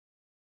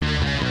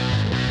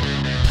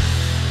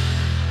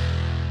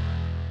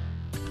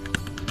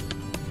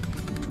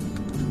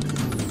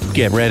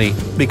Get ready,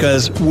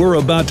 because we're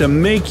about to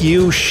make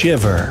you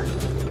shiver.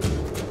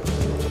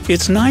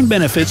 It's 9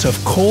 benefits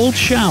of cold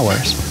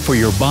showers for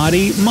your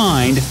body,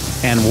 mind,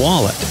 and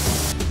wallet.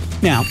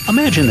 Now,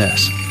 imagine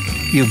this.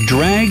 You've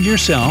dragged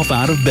yourself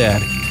out of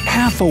bed,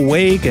 half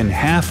awake and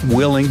half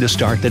willing to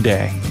start the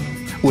day.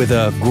 With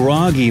a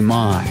groggy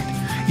mind,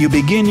 you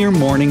begin your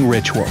morning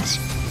rituals.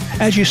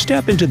 As you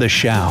step into the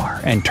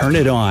shower and turn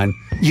it on,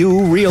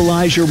 you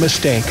realize your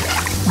mistake.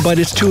 But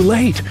it's too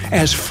late,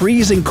 as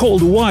freezing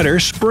cold water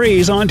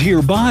sprays onto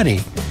your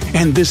body.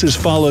 And this is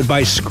followed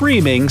by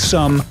screaming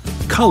some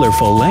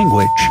colorful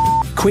language.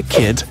 Quick,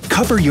 kids,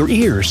 cover your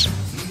ears.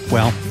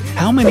 Well,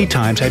 how many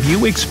times have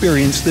you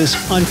experienced this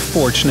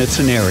unfortunate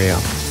scenario?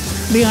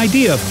 The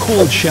idea of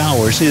cold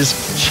showers is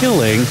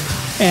chilling,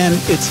 and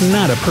it's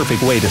not a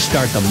perfect way to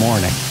start the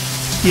morning.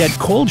 Yet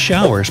cold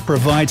showers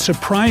provide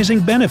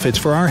surprising benefits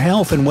for our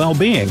health and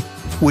well-being,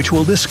 which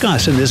we'll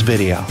discuss in this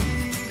video.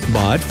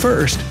 But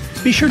first,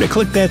 be sure to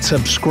click that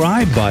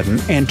subscribe button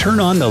and turn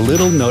on the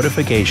little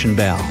notification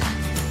bell.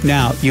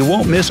 Now, you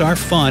won't miss our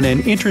fun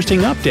and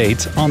interesting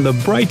updates on the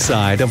bright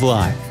side of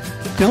life.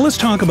 Now let's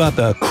talk about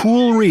the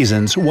cool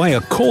reasons why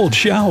a cold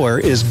shower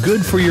is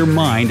good for your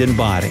mind and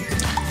body.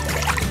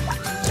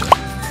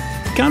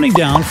 Counting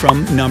down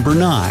from number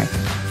 9.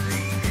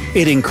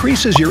 It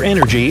increases your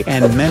energy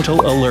and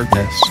mental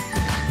alertness.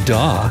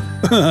 Duh.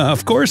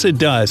 Of course it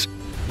does.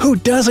 Who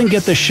doesn't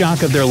get the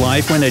shock of their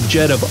life when a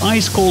jet of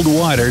ice-cold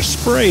water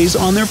sprays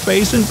on their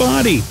face and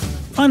body?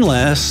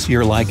 Unless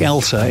you're like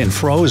Elsa in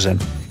Frozen,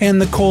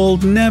 and the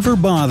cold never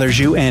bothers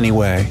you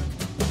anyway.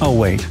 Oh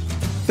wait,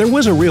 there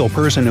was a real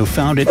person who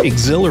found it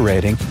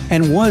exhilarating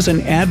and was an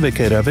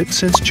advocate of it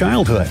since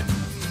childhood.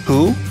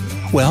 Who?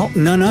 Well,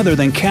 none other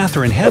than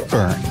Katharine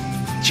Hepburn.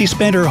 She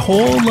spent her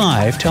whole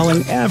life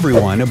telling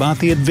everyone about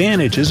the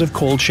advantages of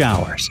cold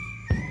showers.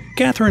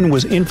 Katharine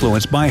was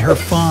influenced by her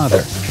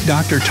father,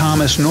 Dr.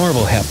 Thomas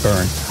Norval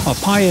Hepburn, a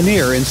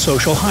pioneer in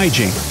social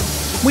hygiene.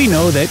 We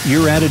know that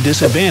you're at a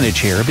disadvantage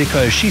here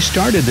because she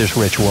started this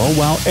ritual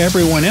while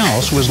everyone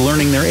else was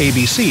learning their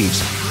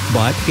ABCs,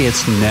 but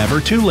it's never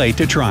too late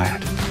to try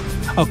it.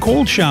 A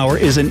cold shower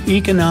is an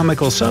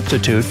economical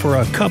substitute for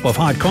a cup of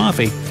hot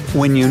coffee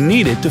when you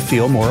need it to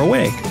feel more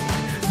awake.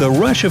 The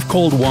rush of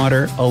cold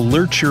water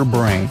alerts your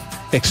brain,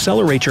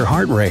 accelerates your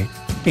heart rate,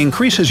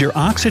 increases your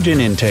oxygen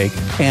intake,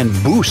 and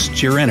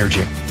boosts your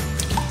energy.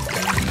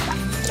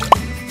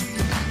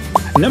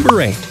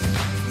 Number 8.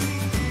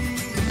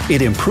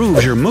 It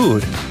improves your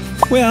mood.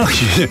 Well,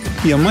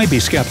 you might be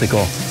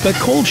skeptical, but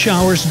cold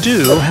showers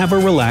do have a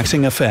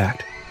relaxing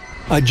effect.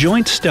 A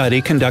joint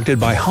study conducted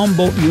by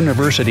Humboldt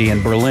University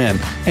in Berlin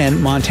and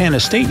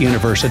Montana State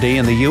University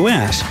in the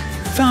U.S.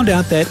 found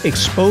out that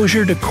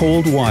exposure to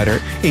cold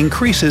water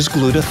increases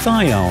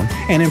glutathione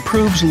and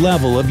improves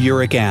level of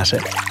uric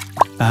acid.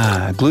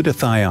 Ah,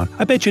 glutathione.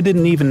 I bet you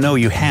didn't even know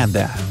you had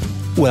that.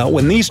 Well,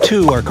 when these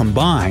two are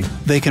combined,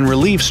 they can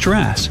relieve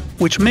stress,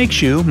 which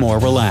makes you more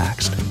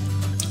relaxed.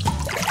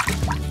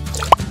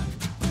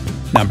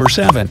 Number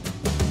 7.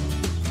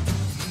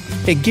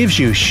 It gives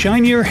you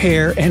shinier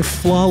hair and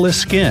flawless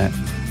skin.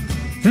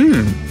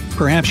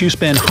 Perhaps you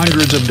spend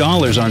hundreds of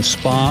dollars on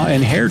spa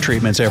and hair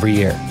treatments every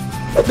year.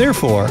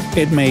 Therefore,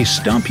 it may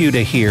stump you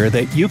to hear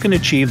that you can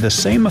achieve the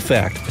same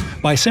effect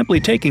by simply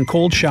taking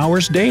cold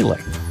showers daily.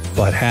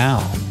 But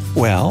how?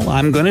 Well,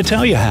 I'm going to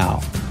tell you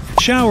how.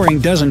 Showering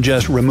doesn't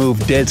just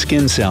remove dead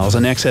skin cells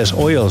and excess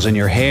oils in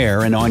your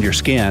hair and on your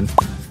skin.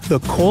 The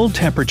cold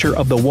temperature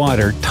of the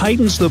water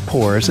tightens the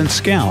pores and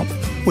scalp,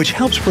 which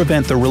helps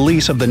prevent the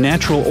release of the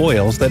natural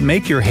oils that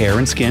make your hair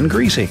and skin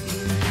greasy.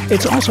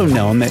 It's also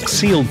known that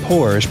sealed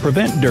pores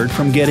prevent dirt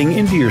from getting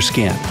into your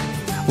skin.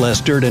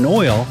 Less dirt and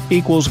oil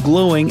equals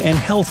glowing and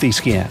healthy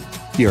skin.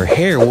 Your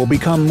hair will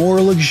become more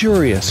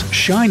luxurious,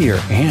 shinier,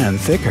 and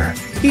thicker,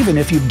 even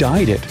if you've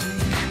dyed it.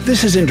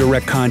 This is in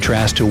direct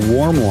contrast to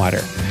warm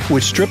water,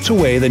 which strips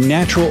away the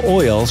natural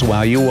oils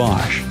while you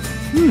wash.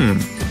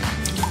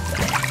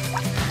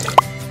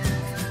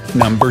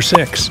 Number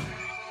 6.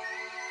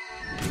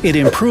 It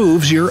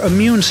improves your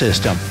immune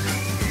system.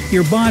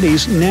 Your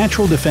body's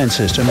natural defense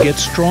system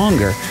gets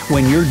stronger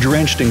when you're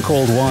drenched in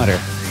cold water.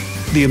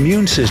 The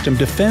immune system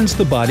defends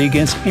the body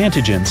against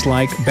antigens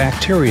like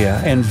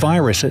bacteria and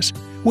viruses,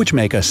 which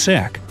make us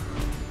sick.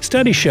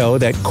 Studies show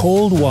that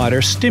cold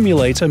water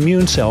stimulates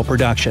immune cell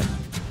production.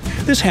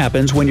 This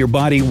happens when your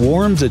body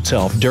warms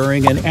itself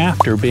during and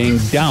after being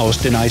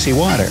doused in icy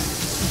water.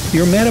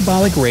 Your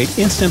metabolic rate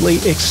instantly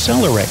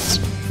accelerates,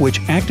 which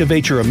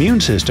activates your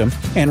immune system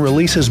and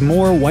releases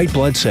more white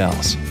blood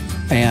cells.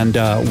 And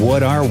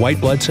what are white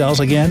blood cells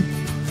again?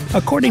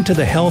 According to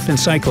the Health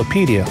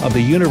Encyclopedia of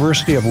the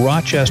University of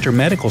Rochester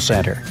Medical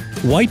Center,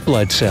 white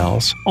blood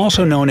cells,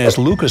 also known as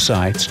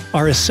leukocytes,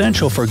 are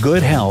essential for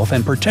good health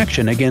and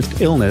protection against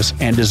illness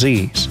and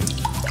disease.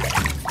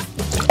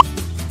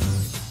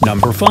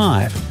 Number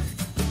 5.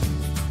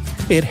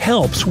 It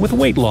helps with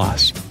weight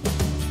loss.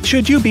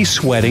 Should you be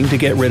sweating to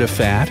get rid of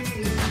fat?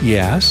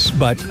 Yes,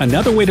 but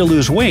another way to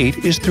lose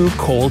weight is through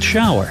cold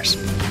showers.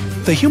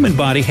 The human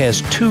body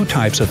has 2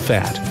 types of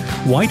fat,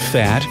 white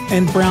fat,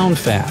 and brown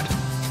fat.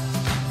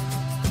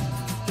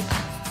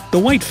 The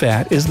white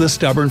fat is the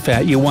stubborn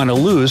fat you want to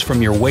lose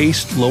from your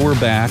waist, lower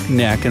back,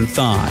 neck, and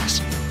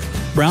thighs.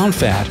 Brown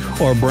fat,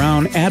 or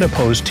brown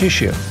adipose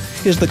tissue,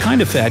 is the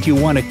kind of fat you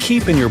want to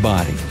keep in your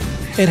body.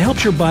 It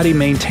helps your body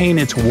maintain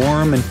its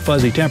warm and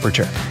fuzzy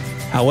temperature.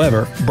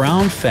 However,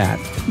 brown fat,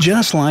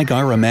 just like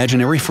our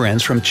imaginary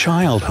friends from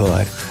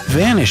childhood,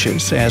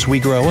 vanishes as we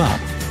grow up.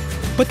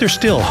 But there's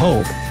still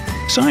hope.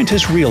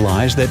 Scientists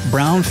realize that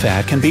brown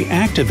fat can be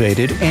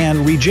activated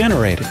and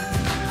regenerated.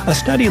 A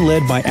study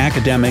led by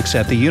academics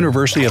at the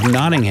University of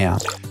Nottingham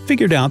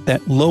figured out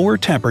that lower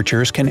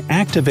temperatures can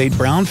activate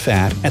brown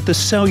fat at the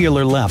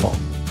cellular level.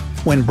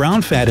 When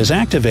brown fat is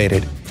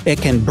activated,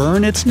 it can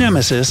burn its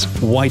nemesis,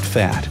 white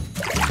fat.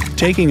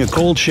 Taking a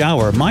cold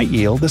shower might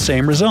yield the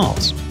same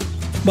results.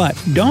 But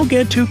don't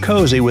get too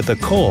cozy with the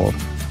cold,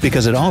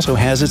 because it also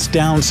has its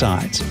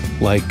downsides,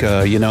 like,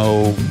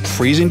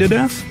 freezing to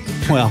death?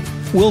 Well,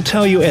 we'll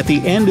tell you at the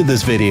end of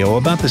this video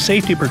about the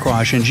safety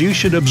precautions you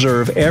should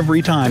observe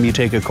every time you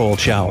take a cold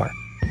shower.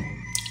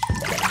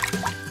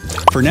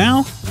 For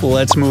now,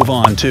 let's move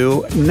on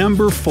to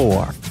number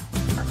 4.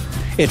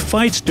 It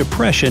fights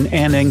depression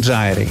and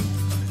anxiety.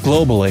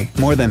 Globally,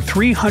 more than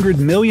 300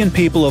 million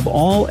people of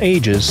all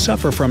ages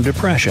suffer from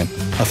depression,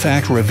 a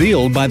fact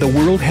revealed by the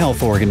World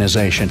Health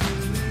Organization.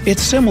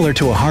 It's similar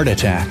to a heart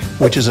attack,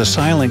 which is a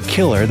silent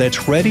killer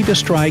that's ready to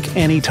strike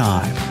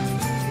anytime.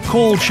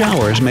 Cold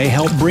showers may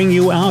help bring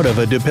you out of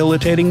a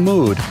debilitating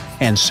mood,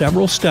 and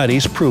several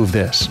studies prove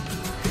this.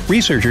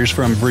 Researchers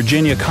from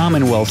Virginia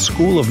Commonwealth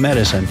School of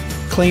Medicine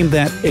claim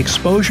that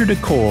exposure to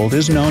cold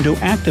is known to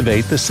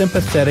activate the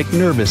sympathetic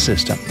nervous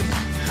system.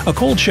 A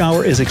cold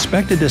shower is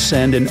expected to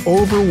send an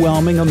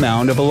overwhelming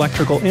amount of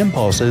electrical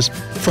impulses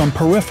from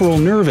peripheral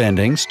nerve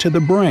endings to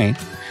the brain,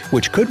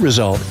 which could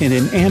result in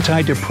an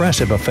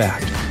antidepressive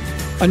effect.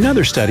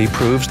 Another study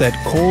proves that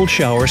cold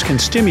showers can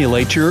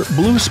stimulate your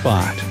blue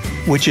spot,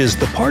 which is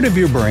the part of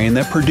your brain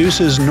that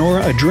produces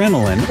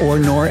noradrenaline or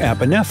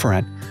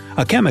norepinephrine,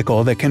 a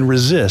chemical that can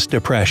resist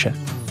depression.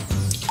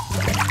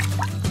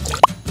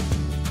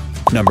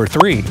 Number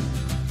 3.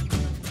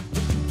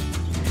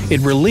 It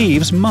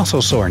relieves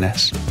muscle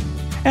soreness.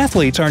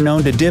 Athletes are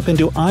known to dip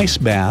into ice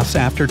baths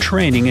after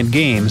training and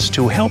games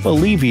to help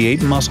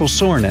alleviate muscle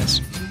soreness.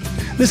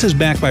 This is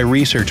backed by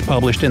research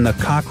published in the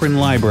Cochrane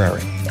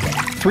Library.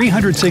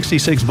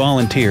 366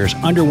 volunteers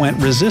underwent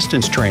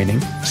resistance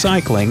training,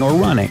 cycling, or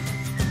running.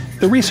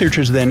 The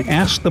researchers then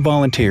asked the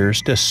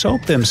volunteers to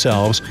soak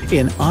themselves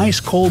in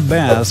ice-cold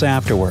baths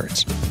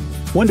afterwards.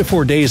 1 to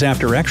 4 days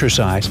after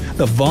exercise,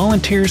 the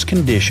volunteers'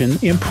 condition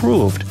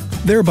improved,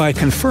 thereby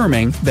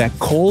confirming that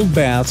cold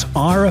baths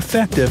are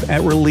effective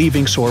at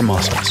relieving sore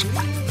muscles.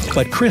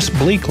 But Chris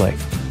Bleakley,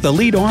 the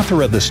lead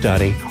author of the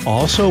study,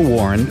 also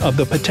warned of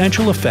the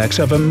potential effects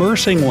of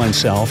immersing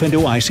oneself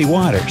into icy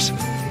waters.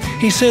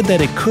 He said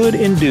that it could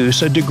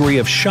induce a degree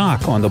of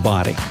shock on the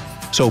body,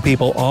 so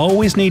people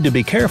always need to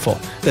be careful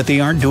that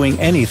they aren't doing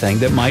anything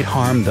that might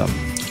harm them.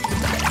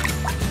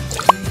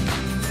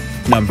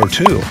 Number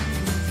 2.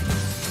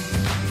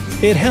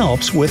 It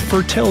helps with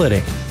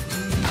fertility.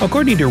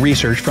 According to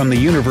research from the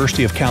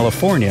University of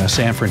California,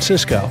 San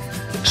Francisco,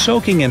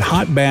 soaking in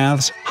hot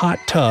baths, hot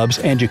tubs,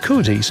 and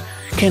jacuzzis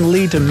can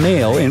lead to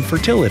male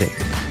infertility.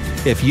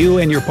 If you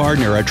and your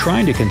partner are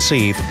trying to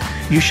conceive,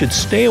 you should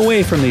stay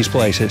away from these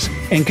places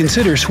and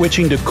consider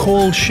switching to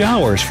cold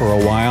showers for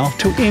a while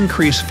to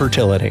increase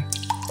fertility.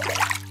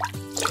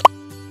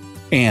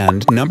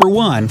 And number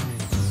 1.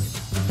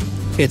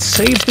 It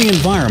saves the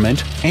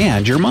environment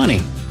and your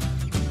money.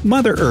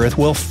 Mother Earth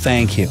will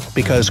thank you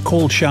because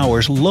cold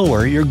showers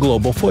lower your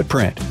global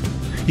footprint.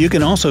 You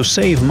can also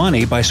save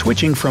money by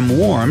switching from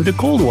warm to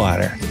cold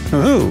water.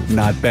 Ooh,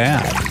 not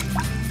bad.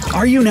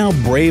 Are you now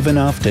brave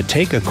enough to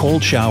take a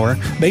cold shower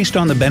based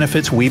on the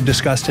benefits we've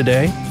discussed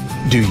today?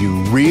 Do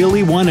you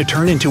really want to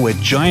turn into a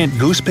giant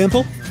goose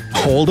pimple?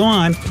 Hold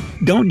on,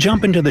 don't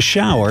jump into the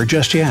shower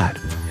just yet.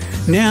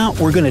 Now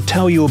we're going to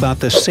tell you about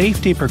the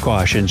safety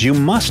precautions you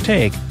must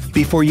take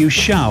before you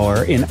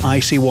shower in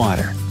icy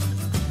water.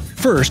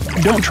 First,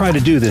 don't try to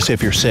do this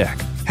if you're sick,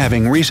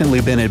 having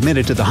recently been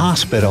admitted to the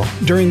hospital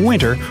during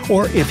winter,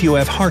 or if you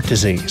have heart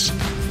disease.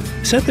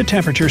 Set the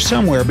temperature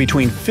somewhere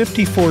between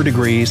 54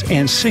 degrees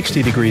and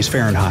 60 degrees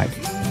Fahrenheit.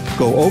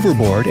 Go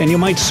overboard and you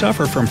might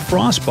suffer from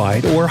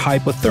frostbite or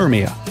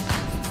hypothermia.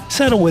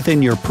 Settle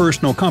within your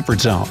personal comfort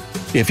zone.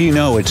 If you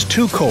know it's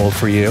too cold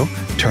for you,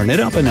 turn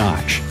it up a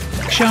notch.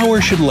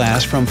 Showers should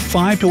last from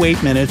 5 to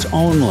 8 minutes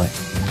only.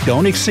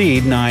 Don't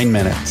exceed 9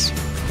 minutes.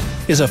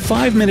 Is a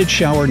 5-minute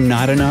shower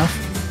not enough?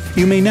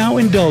 You may now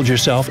indulge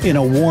yourself in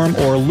a warm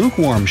or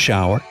lukewarm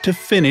shower to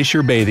finish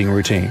your bathing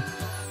routine.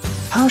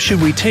 How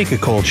should we take a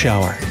cold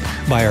shower?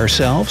 By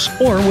ourselves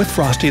or with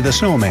Frosty the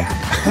Snowman?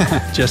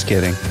 Just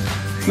kidding.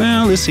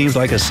 Well, this seems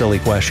like a silly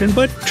question,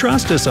 but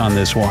trust us on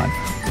this one.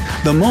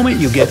 The moment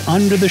you get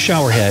under the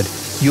shower head,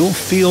 you'll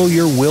feel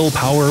your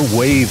willpower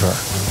waver.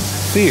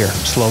 Fear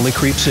slowly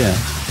creeps in.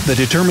 The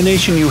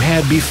determination you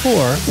had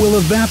before will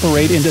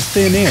evaporate into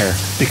thin air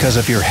because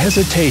of your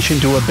hesitation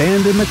to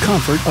abandon the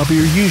comfort of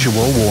your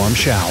usual warm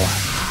shower.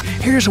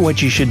 Here's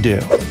what you should do.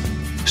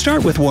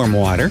 Start with warm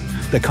water,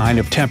 the kind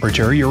of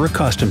temperature you're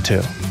accustomed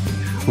to.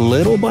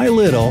 Little by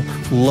little,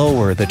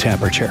 lower the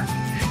temperature.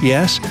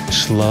 Yes,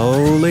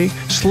 slowly,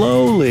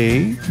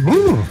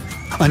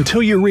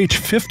 until you reach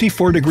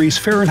 54 degrees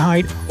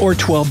Fahrenheit or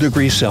 12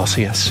 degrees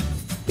Celsius.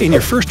 In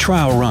your first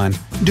trial run,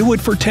 do it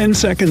for 10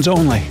 seconds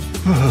only.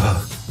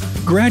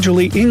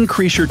 Gradually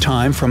increase your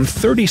time from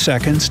 30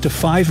 seconds to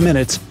 5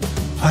 minutes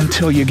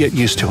until you get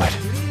used to it,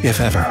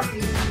 if ever.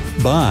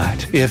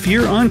 But if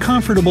you're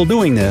uncomfortable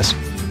doing this,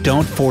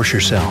 don't force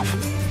yourself.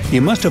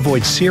 You must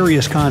avoid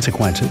serious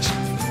consequences.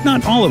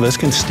 Not all of us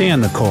can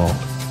stand the cold.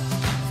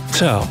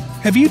 So,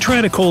 have you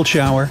tried a cold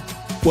shower?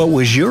 What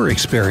was your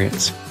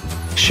experience?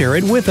 Share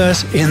it with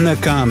us in the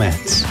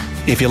comments.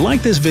 If you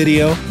like this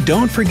video,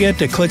 don't forget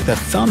to click the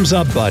thumbs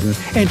up button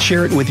and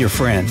share it with your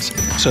friends,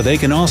 so they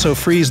can also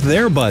freeze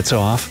their butts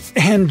off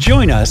and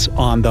join us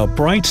on the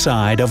bright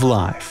side of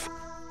life.